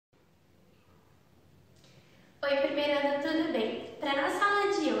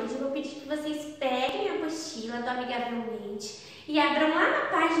vocês peguem a apostila do Amigável Mente e abram lá na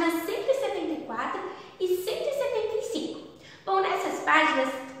página 174 e 175. Bom, nessas páginas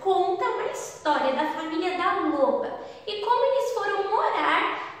conta uma história da família da loba e como eles foram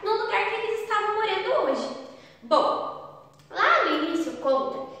morar no lugar que eles estavam morando hoje. Bom, lá no início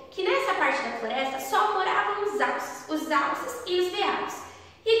conta que nessa parte da floresta só moravam os alces e os veados.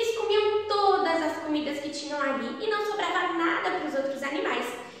 E eles comiam todas as comidas que tinham ali e não sobrava nada para os outros animais.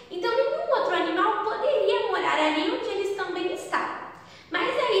 Então nenhum outro animal poderia morar ali onde eles também estavam. Mas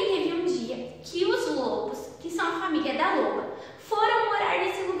aí teve um dia que os lobos, que são a família da loba, foram morar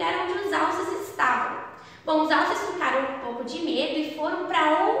nesse lugar onde os alces estavam. Bom, os alces ficaram um pouco de medo e foram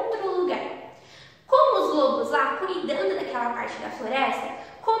para outro lugar. Como os lobos lá, cuidando daquela parte da floresta,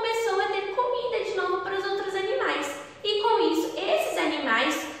 começou a ter comida de novo para os outros animais. E com isso, esses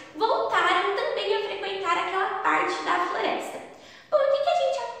animais voltaram também a frequentar aquela parte da floresta. Bom, o que a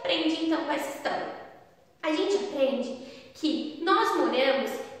gente aprende então com essa história? A gente aprende que nós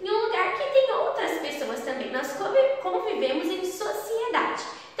moramos em um lugar que tem outras pessoas também. Nós convivemos em sociedade.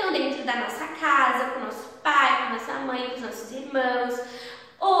 Então, dentro da nossa casa, com o nosso pai, com a nossa mãe, com os nossos irmãos,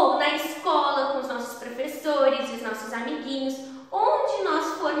 ou na escola, com os nossos professores e os nossos amiguinhos, onde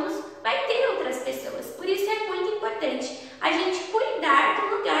nós formos, vai ter outras pessoas. Por isso é muito importante a gente cuidar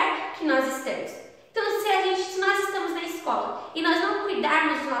do lugar que nós estamos. Então, se nós estamos na escola e nós não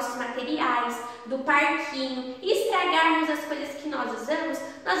cuidarmos dos nossos materiais, do parquinho e estragarmos as coisas que nós usamos,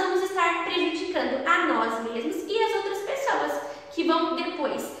 nós vamos estar prejudicando a nós mesmos e as outras pessoas que vão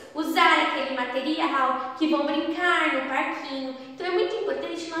depois usar aquele material, que vão brincar no parquinho. Então, é muito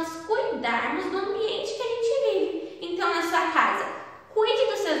importante nós cuidarmos do ambiente que a gente vive. Então, na sua casa, cuide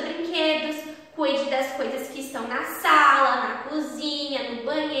dos seus brinquedos, cuide das coisas que estão na sala, na cozinha, no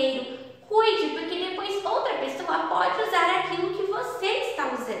banheiro. Cuide, porque depois outra pessoa pode usar aquilo que você está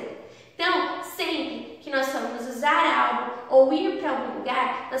usando. Então, sempre que nós formos usar algo ou ir para algum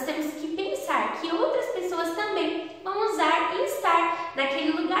lugar, nós temos que pensar que outras pessoas também vão usar e estar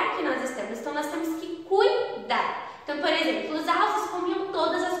naquele lugar que nós estamos. Então, nós temos que cuidar. Então, por exemplo, os alces comiam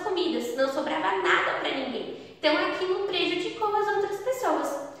todas as comidas, não sobrava nada para ninguém. Então, aquilo prejudicou as outras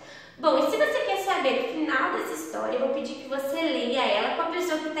pessoas. Bom, e se você quer saber o final dessa história, eu vou pedir que você leia ela com a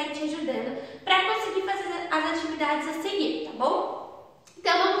pessoa que está te ajudando para conseguir fazer as atividades a seguir, tá bom?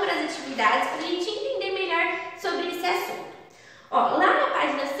 Então, vamos para as atividades para a gente entender melhor sobre esse assunto. Ó, lá na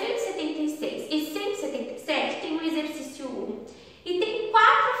página 176 e 177 tem o exercício 1 e tem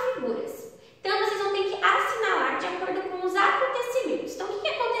 4 figuras. Então, vocês vão ter que assinalar de acordo com os acontecimentos. Então, o que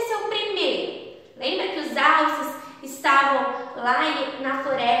aconteceu primeiro? Lembra que os alces estavam lá na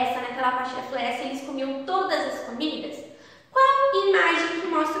floresta, naquela parte da floresta, eles comiam todas as comidas? Qual imagem que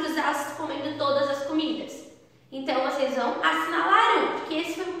mostra os alces comendo todas as comidas? Então, vocês vão assinalar um, porque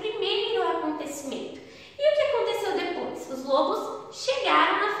esse foi o primeiro acontecimento. E o que aconteceu depois? Os lobos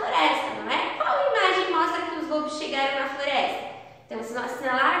chegaram na floresta, não é? Qual imagem mostra que os lobos chegaram na floresta? Então, vocês vão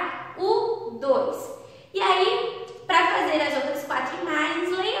assinalar o 2. E aí, para fazer as outras 4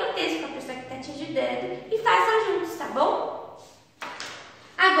 imagens, leia o texto com a pessoa que está te ajudando e façam juntos, tá bom?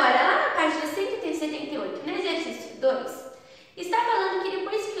 Agora, lá na página 178, no exercício 2, está falando que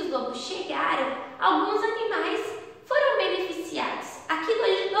depois que os lobos chegaram, alguns animais foram beneficiados. Aquilo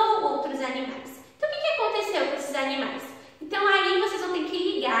ajudou outros animais. Então, o que aconteceu com esses animais? Então, aí vocês vão ter que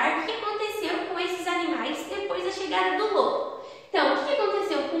ligar o que aconteceu com esses animais depois da chegada do lobo. Então, o que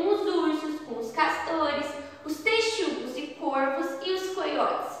aconteceu com os ursos, com os castores, os texugos e corvos e os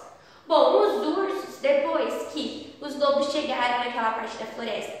coiotes? Bom, os ursos, depois que os lobos chegaram naquela parte da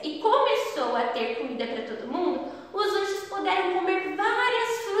floresta e começou a ter comida para todo mundo, os ursos puderam comer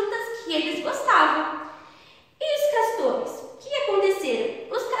várias frutas que eles gostavam. E os castores? O que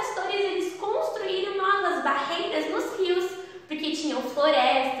aconteceram? Os castores, eles construíram novas barreiras nos rios, porque tinham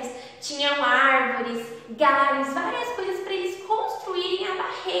florestas, tinham árvores, galhos, várias coisas para eles construírem a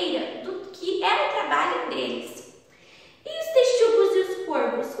barreira do que era o trabalho deles. E os texugos e os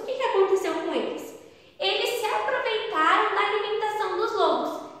corvos? O que aconteceu com eles? Eles se aproveitaram da alimentação dos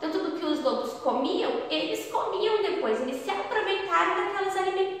lobos. Então, tudo que os lobos comiam, eles comiam depois. Eles se aproveitaram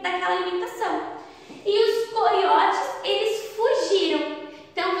daquela alimentação. E os coiotes, eles fugiram.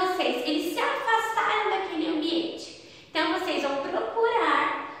 Então, eles se afastaram daquele ambiente. Então, vocês vão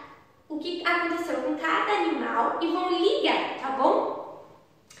procurar o que aconteceu com cada animal e vão ligar, tá bom?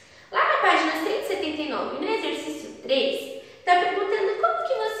 Lá na página 179, no exercício 3, está perguntando como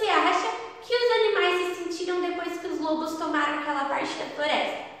que você acha que os animais se sentiram depois que os lobos tomaram aquela parte da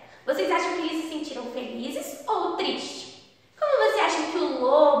floresta. Vocês acham que eles se sentiram felizes ou tristes? Como você acha que o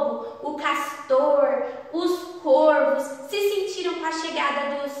lobo, o castor, os corvos se sentiram com a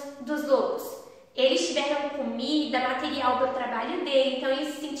chegada dos lobos?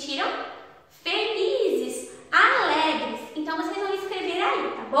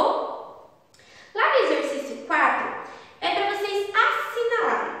 bom? Lá no exercício 4, é para vocês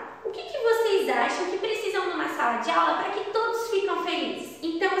assinalarem o que vocês acham que precisam numa sala de aula para que todos ficam felizes.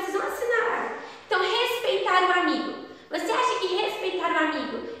 Então, vocês vão assinalar. Então, respeitar o amigo. Você acha que respeitar o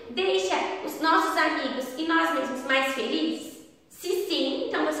amigo deixa os nossos amigos e nós mesmos mais felizes? Se sim,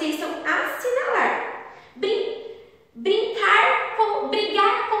 então vocês vão assinalar.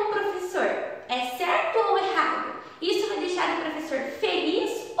 Brigar com o professor. É certo ou errado? Isso vai deixar o professor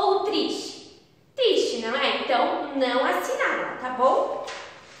feliz ou triste? Triste, não é? Então, não assinala, tá bom?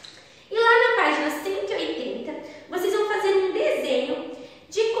 E lá na página 180, vocês vão fazer um desenho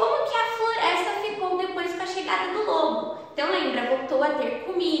de como que a floresta ficou depois com a chegada do lobo. Então, lembra, voltou a ter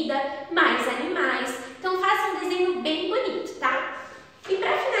comida, mais animais. Então, faça um desenho bem bonito, tá? E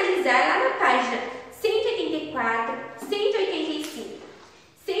para finalizar, lá na página 184, 185,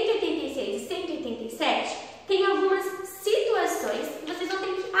 186 e 187, tem algumas situações que vocês vão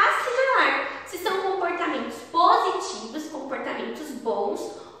ter que assinalar se são comportamentos positivos, comportamentos bons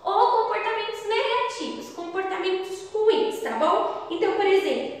ou comportamentos negativos, comportamentos ruins, tá bom? Então, por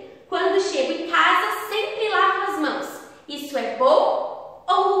exemplo, quando chego em casa, sempre lavo as mãos. Isso é bom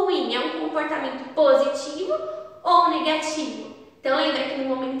ou ruim? É um comportamento positivo ou negativo? Então, lembra que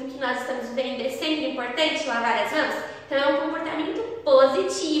no momento que nós estamos vivendo é sempre importante lavar as mãos? Então, é um comportamento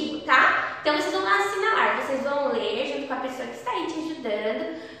positivo, tá? Então, vocês vão assinalar, vocês vão ler junto com a pessoa que está aí te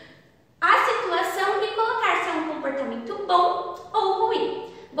ajudando a situação e colocar se é um comportamento bom ou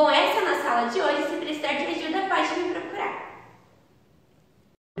ruim. Bom, essa é a nossa aula de hoje. Se precisar de ajuda, pode me